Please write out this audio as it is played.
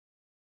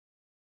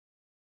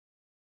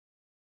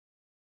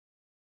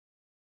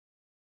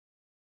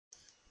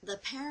The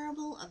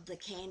Parable of the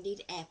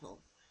Candied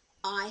Apple,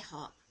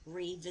 IHOP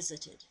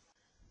Revisited.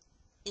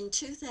 In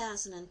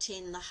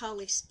 2010, the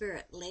Holy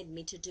Spirit led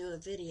me to do a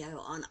video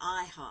on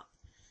IHOP,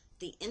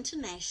 the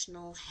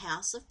International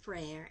House of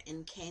Prayer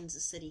in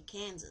Kansas City,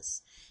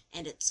 Kansas,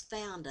 and its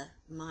founder,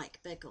 Mike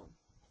Bickle.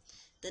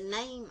 The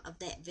name of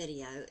that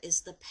video is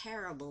The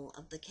Parable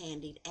of the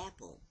Candied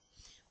Apple,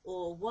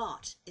 or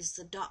What is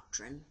the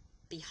Doctrine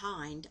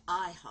Behind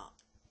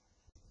IHOP?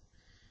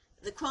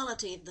 The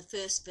quality of the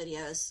first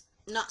video is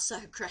not so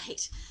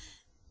great,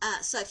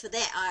 so for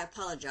that I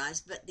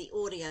apologize, but the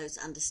audio is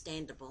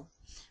understandable.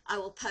 I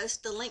will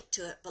post the link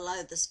to it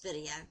below this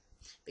video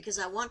because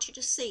I want you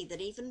to see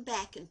that even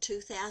back in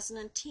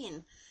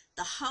 2010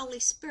 the Holy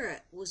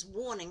Spirit was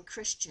warning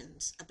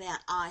Christians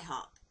about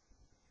IHOP.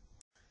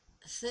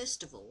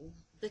 First of all,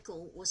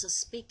 Bickle was a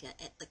speaker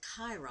at the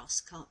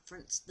Kairos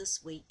conference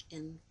this week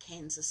in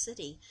Kansas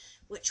City,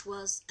 which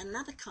was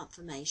another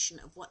confirmation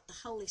of what the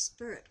Holy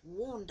Spirit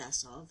warned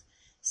us of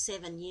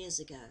 7 years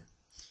ago.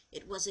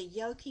 It was a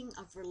yoking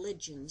of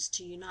religions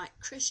to unite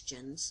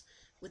Christians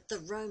with the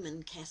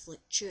Roman Catholic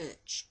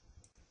Church.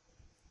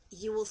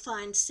 You will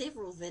find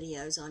several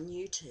videos on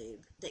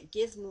YouTube that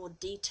give more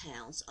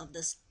details of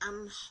this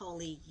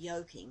unholy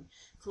yoking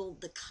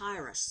called the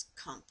Kairos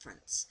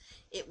Conference.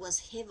 It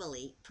was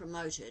heavily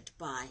promoted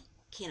by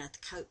Kenneth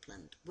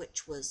Copeland,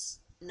 which was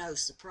no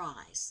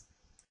surprise,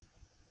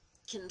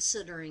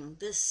 considering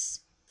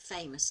this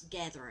famous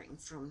gathering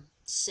from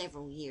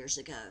several years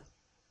ago.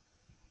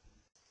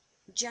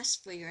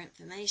 Just for your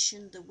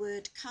information, the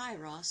word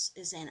kairos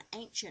is an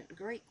ancient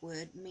Greek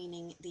word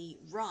meaning the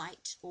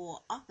right or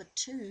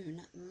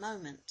opportune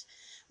moment.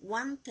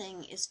 One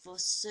thing is for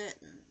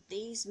certain,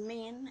 these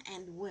men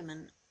and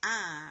women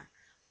are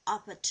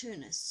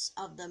opportunists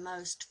of the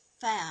most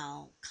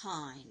foul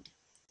kind.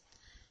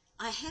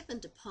 I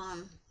happened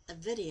upon a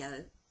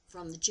video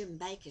from the Jim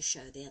Bakker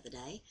show the other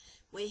day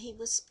where he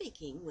was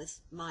speaking with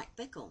Mike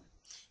Bickle.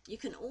 You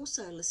can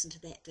also listen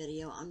to that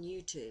video on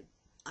YouTube.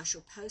 I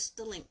shall post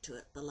the link to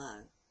it below.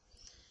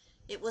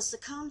 It was the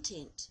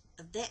content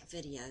of that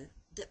video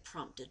that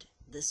prompted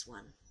this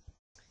one.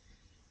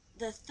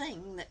 The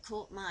thing that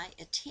caught my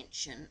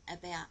attention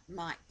about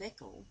Mike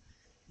Bickle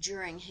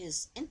during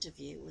his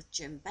interview with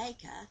Jim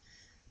Bakker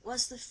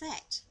was the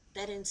fact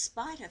that in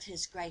spite of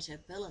his great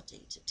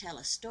ability to tell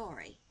a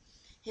story,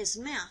 his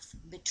mouth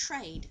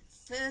betrayed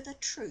further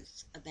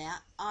truth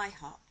about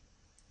IHOP.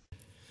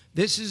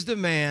 This is the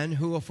man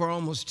who for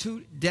almost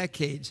 2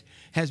 decades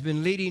has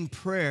been leading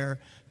prayer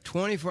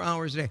 24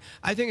 hours a day.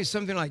 I think it's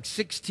something like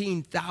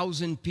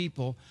 16,000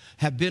 people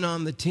have been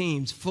on the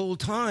teams full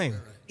time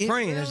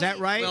praying. Really? Is that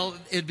right? Well,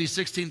 it'd be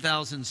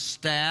 16,000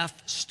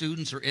 staff,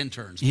 students, or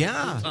interns.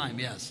 Yeah. Full time,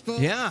 yes.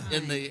 Yeah.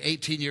 In the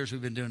 18 years we've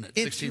been doing it.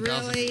 It's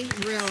 16,000. really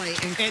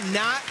incredible. And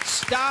not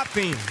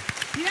stopping.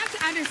 You have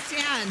to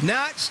understand.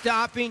 Not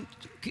stopping.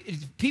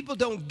 People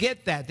don't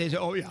get that. They say,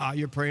 oh, yeah,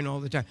 you're praying all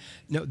the time.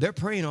 No, they're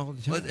praying all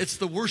the time. Well, it's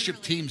the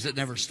worship teams that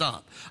never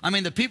stop. I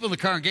mean, the people in the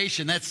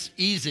congregation, that's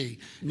easy.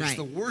 It's Right.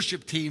 the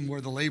worship team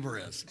where the labor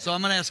is. So I'm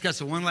going to ask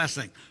us one last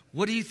thing.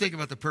 What do you think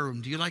about the prayer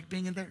room? Do you like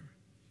being in there?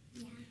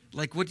 Yeah.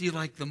 Like, what do you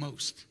like the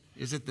most?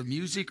 Is it the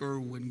music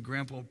or when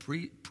Grandpa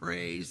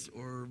prays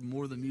or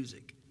more the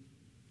music?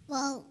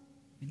 Well,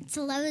 it's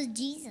the love of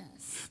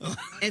Jesus.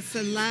 It's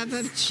the love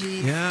of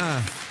Jesus.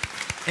 Yeah.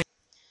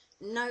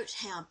 Note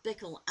how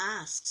Bickle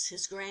asks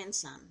his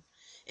grandson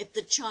if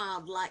the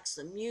child likes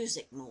the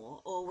music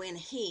more or when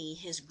he,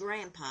 his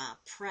grandpa,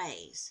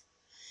 prays.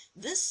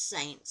 This,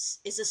 saints,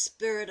 is a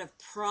spirit of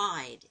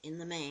pride in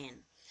the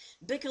man.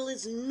 Bickle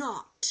is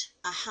not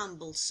a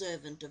humble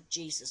servant of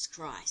Jesus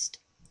Christ.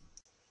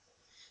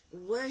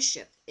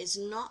 Worship is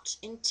not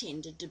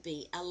intended to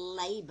be a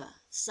labor,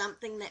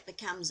 something that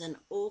becomes an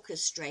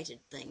orchestrated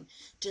thing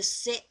to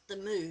set the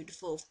mood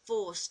for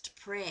forced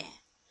prayer.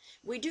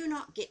 We do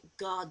not get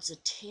God's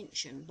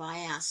attention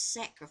by our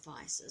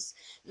sacrifices,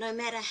 no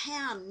matter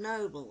how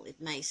noble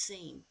it may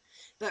seem,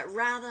 but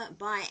rather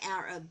by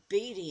our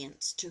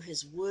obedience to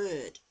His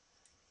Word.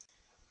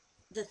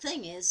 The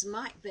thing is,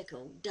 Mike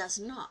Bickle does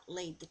not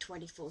lead the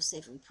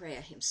 24/7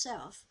 prayer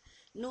himself,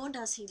 nor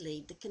does he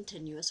lead the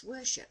continuous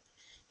worship.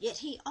 Yet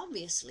he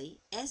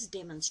obviously, as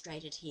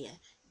demonstrated here,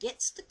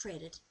 gets the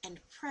credit and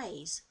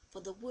praise for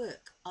the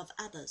work of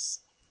others.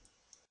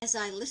 As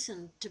I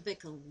listened to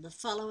Bickle, the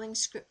following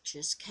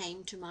scriptures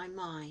came to my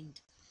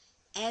mind.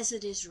 As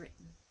it is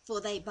written, for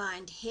they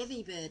bind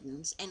heavy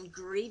burdens and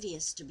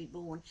grievous to be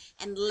borne,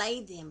 and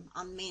lay them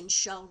on men's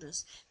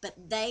shoulders,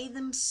 but they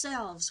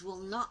themselves will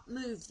not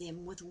move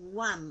them with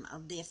one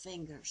of their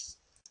fingers.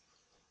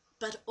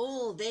 But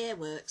all their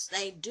works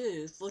they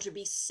do for to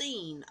be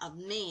seen of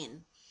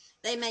men.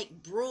 They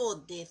make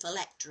broad their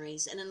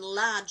phylacteries, and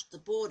enlarge the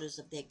borders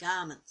of their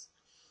garments,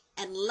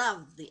 and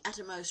love the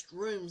uttermost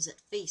rooms at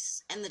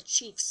feasts, and the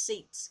chief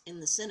seats in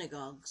the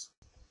synagogues,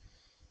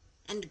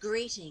 and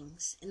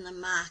greetings in the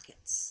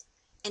markets,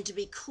 and to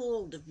be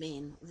called of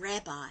men,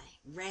 Rabbi,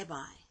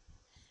 Rabbi.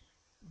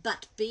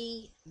 But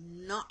be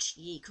not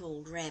ye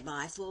called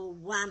Rabbi, for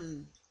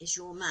one is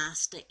your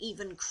master,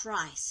 even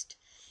Christ.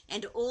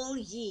 and all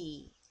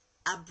ye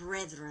are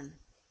brethren.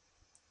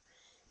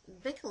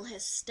 Bickle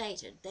has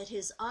stated that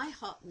his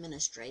IHOP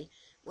ministry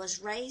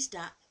was raised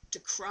up to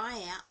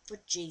cry out for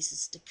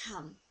Jesus to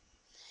come.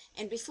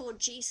 And before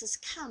Jesus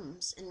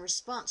comes, in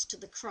response to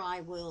the cry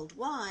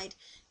worldwide,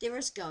 there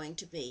is going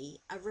to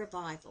be a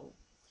revival.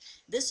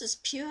 This is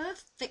pure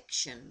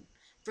fiction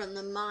from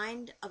the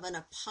mind of an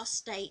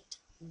apostate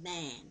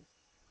man,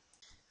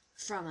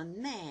 from a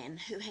man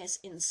who has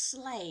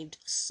enslaved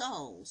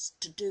souls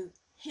to do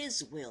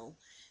his will,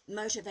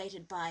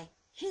 motivated by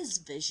his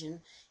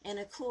vision in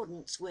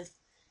accordance with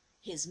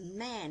his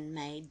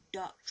man-made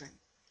doctrine.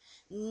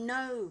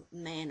 No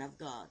man of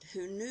God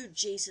who knew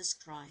Jesus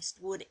Christ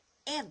would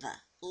ever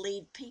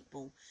lead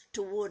people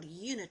toward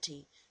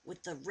unity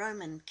with the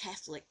Roman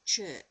Catholic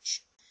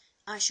Church.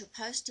 I shall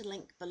post a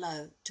link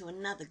below to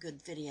another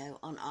good video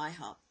on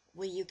IHOP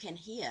where you can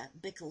hear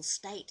Bickle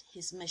state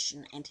his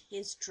mission and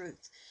his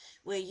truth,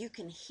 where you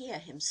can hear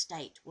him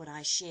state what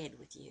I shared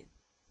with you.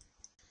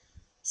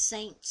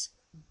 Saints,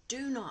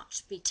 do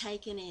not be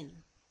taken in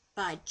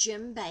by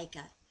Jim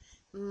Bakker,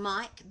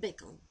 Mike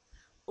Bickle,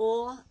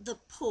 or the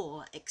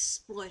poor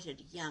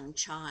exploited young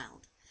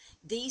child.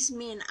 These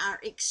men are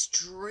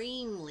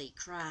extremely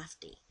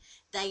crafty.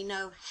 They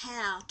know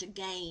how to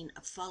gain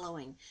a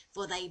following,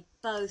 for they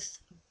both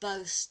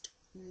boast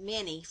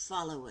many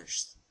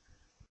followers.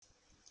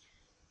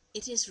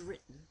 It is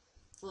written,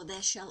 for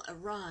there shall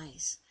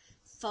arise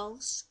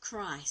false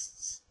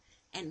Christs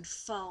and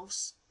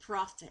false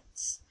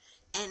prophets,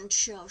 and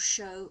shall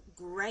show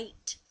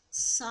great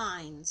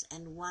signs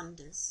and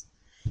wonders,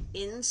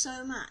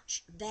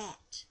 insomuch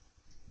that,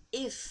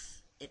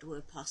 if it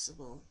were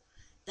possible,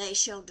 they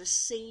shall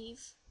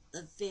deceive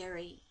the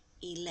very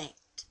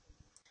elect.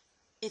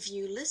 If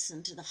you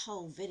listen to the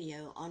whole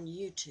video on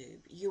YouTube,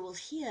 you will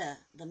hear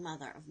the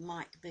mother of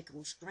Mike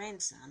Bickle's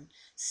grandson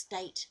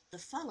state the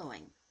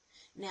following.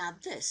 Now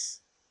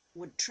this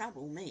would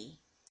trouble me.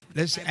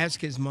 Let's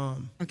ask his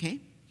mom Okay.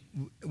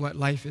 what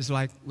life is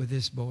like with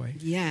this boy.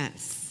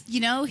 Yes.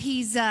 You know,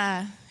 he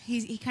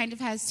kind of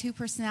has two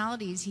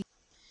personalities.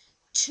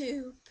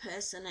 Two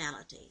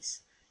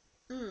personalities.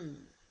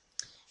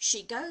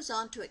 She goes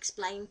on to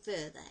explain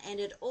further, and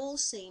it all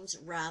seems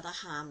rather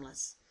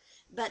harmless.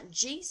 But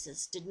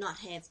Jesus did not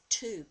have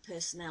two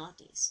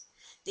personalities.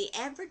 The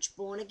average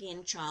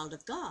born-again child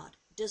of God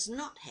does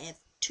not have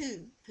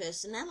two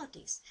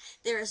personalities.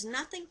 There is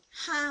nothing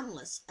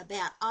harmless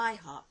about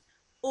IHOP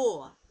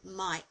or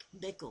Mike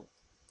Bickle.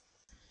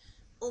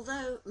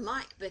 Although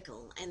Mike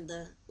Bickle and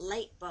the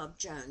late Bob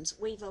Jones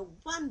weave a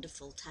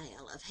wonderful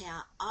tale of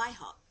how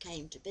IHOP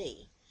came to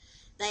be,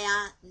 they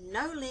are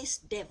no less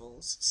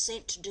devils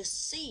sent to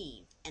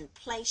deceive and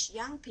place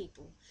young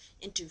people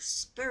into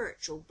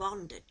spiritual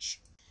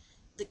bondage.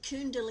 The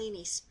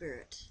Kundalini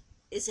spirit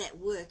is at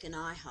work in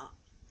IHOP,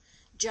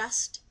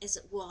 just as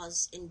it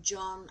was in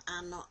John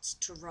Arnott's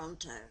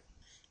Toronto,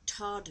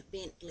 Todd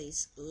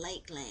Bentley's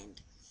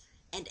Lakeland,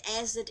 and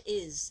as it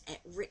is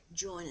at Rick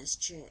Joyner's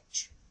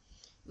church.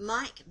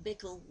 Mike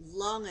Bickle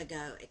long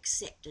ago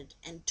accepted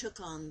and took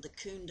on the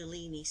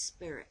Kundalini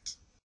spirit.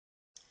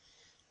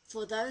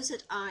 For those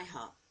at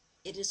IHOP,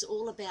 it is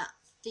all about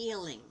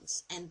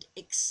feelings and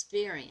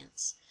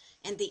experience,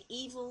 and the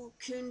evil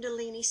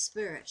Kundalini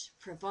spirit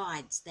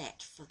provides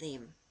that for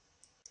them.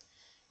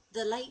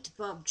 The late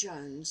Bob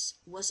Jones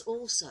was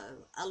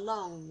also,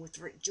 along with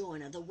Rick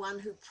Joyner, the one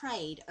who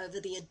prayed over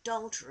the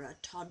adulterer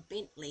Todd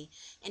Bentley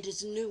and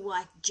his new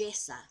wife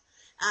Jessa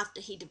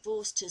after he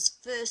divorced his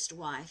first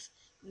wife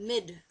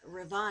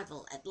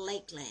mid-revival at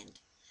Lakeland.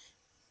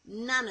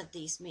 None of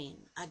these men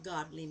are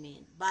godly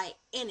men by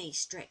any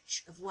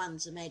stretch of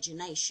one's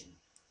imagination.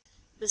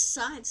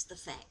 Besides the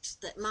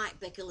fact that Mike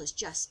Bickle is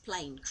just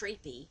plain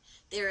creepy,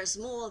 there is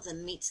more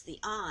than meets the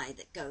eye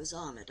that goes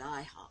on at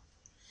IHOP.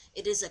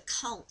 It is a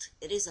cult.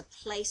 It is a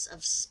place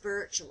of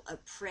spiritual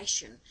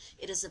oppression.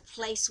 It is a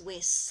place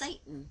where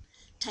Satan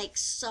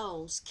takes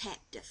souls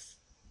captive.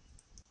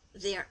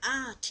 There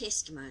are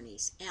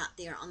testimonies out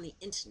there on the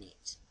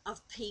internet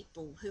of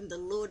people whom the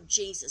Lord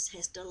Jesus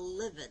has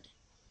delivered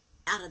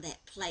out of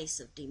that place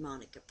of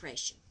demonic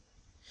oppression.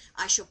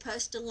 I shall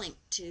post a link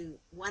to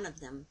one of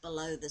them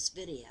below this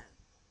video.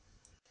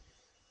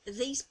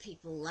 These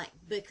people, like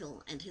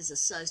Bickle and his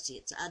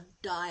associates, are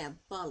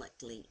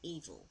diabolically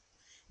evil.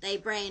 They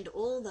brand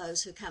all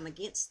those who come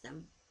against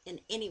them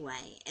in any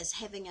way as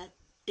having a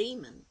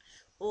demon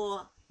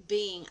or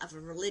being of a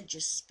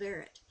religious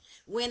spirit,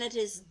 when it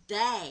is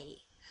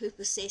they who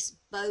possess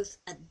both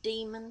a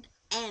demon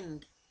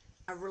and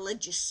a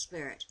religious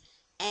spirit,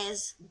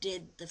 as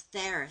did the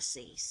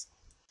Pharisees.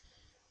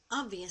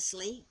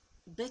 Obviously,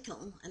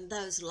 Bickle and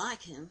those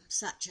like him,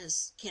 such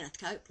as Kenneth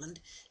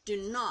Copeland,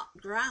 do not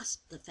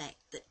grasp the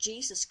fact that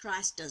Jesus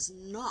Christ does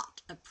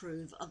not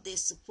approve of their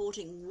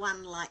supporting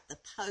one like the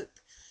Pope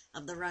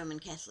of the Roman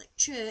Catholic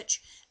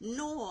Church,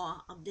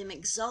 nor of them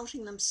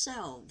exalting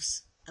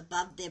themselves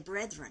above their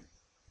brethren.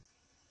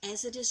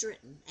 As it is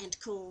written, and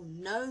call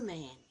no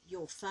man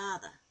your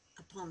father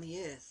upon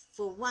the earth,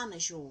 for one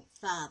is your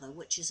Father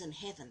which is in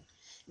heaven.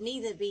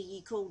 neither be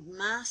ye called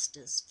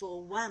masters,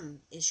 for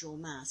one is your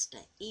master,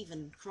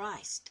 even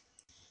Christ.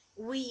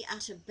 We are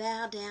to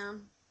bow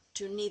down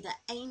to neither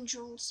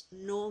angels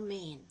nor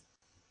men.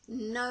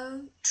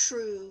 No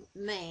true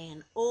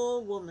man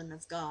or woman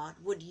of God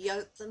would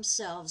yoke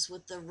themselves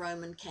with the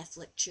Roman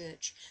Catholic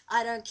Church.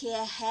 I don't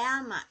care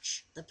how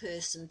much the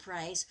person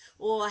prays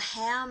or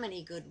how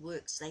many good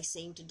works they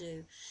seem to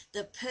do.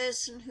 The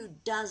person who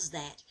does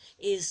that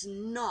is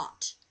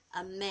not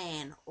a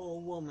man or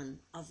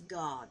woman of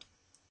God.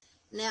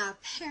 Now,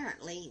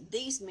 apparently,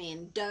 these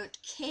men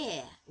don't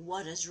care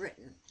what is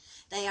written.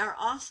 They are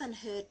often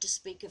heard to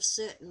speak of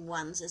certain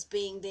ones as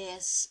being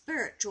their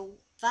spiritual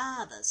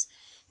fathers.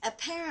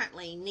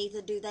 Apparently,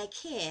 neither do they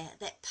care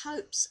that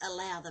popes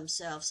allow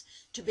themselves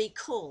to be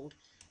called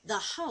the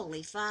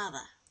Holy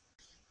Father.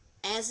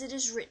 As it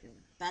is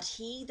written, but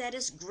he that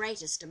is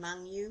greatest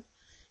among you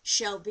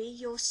shall be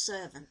your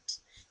servant,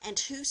 and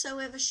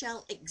whosoever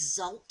shall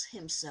exalt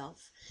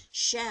himself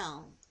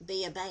shall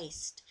be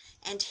abased,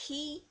 and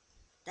he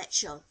that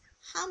shall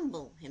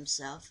humble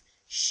himself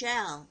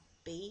shall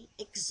be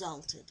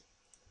exalted.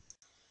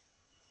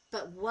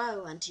 But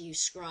woe unto you,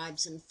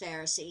 scribes and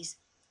Pharisees,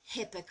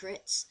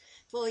 hypocrites,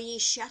 for ye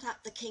shut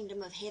up the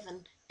kingdom of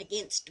heaven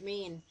against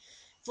men.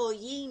 For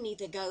ye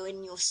neither go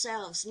in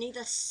yourselves,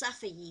 neither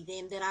suffer ye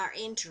them that are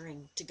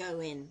entering to go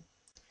in.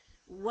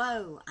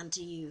 Woe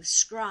unto you,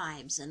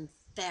 scribes and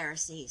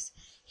Pharisees,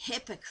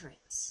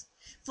 hypocrites,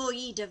 for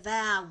ye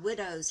devour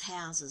widows'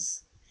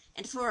 houses,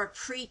 and for a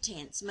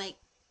pretense make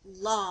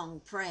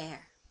long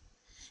prayer.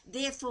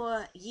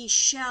 Therefore ye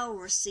shall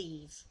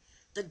receive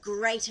the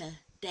greater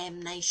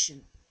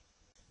damnation.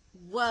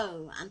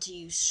 Woe unto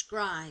you,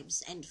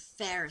 scribes and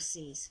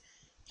Pharisees,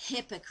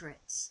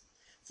 hypocrites,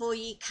 for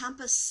ye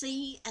compass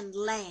sea and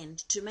land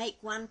to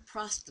make one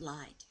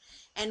proselyte,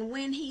 and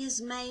when he is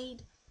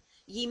made,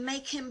 ye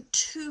make him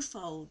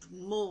twofold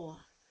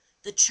more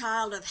the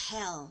child of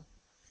hell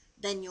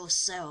than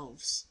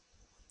yourselves.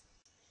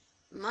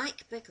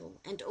 Mike Bickle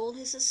and all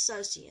his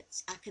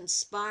associates are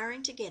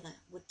conspiring together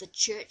with the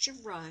Church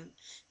of Rome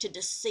to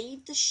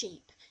deceive the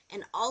sheep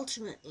and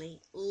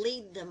ultimately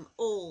lead them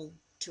all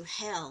to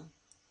hell.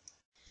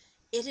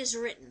 It is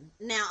written,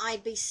 Now I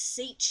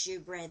beseech you,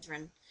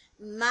 brethren,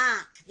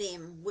 mark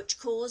them which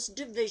cause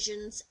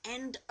divisions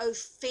and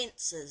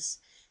offences,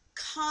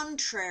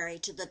 contrary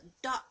to the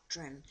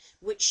doctrine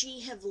which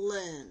ye have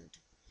learned,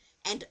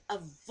 and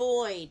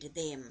avoid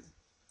them.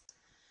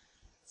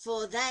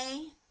 For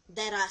they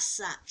that are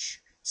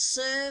such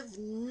serve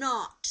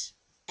not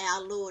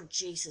our Lord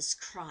Jesus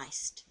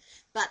Christ,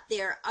 but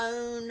their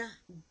own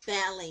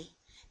belly,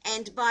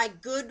 and by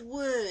good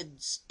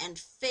words and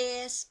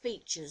fair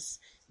speeches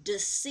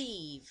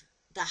deceive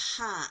the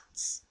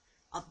hearts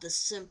of the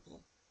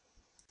simple.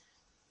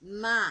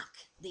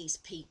 Mark these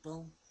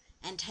people,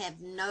 and have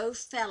no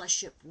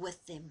fellowship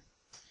with them,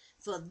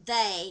 for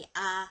they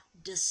are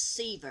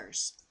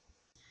deceivers.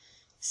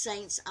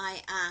 Saints,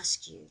 I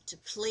ask you to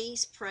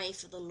please pray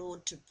for the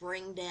Lord to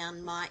bring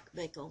down Mike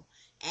Bickle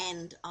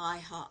and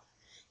IHOP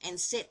and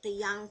set the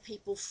young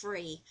people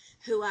free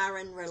who are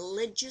in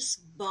religious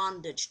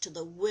bondage to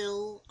the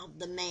will of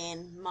the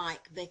man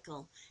Mike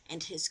Bickle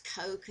and his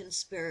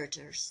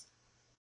co-conspirators.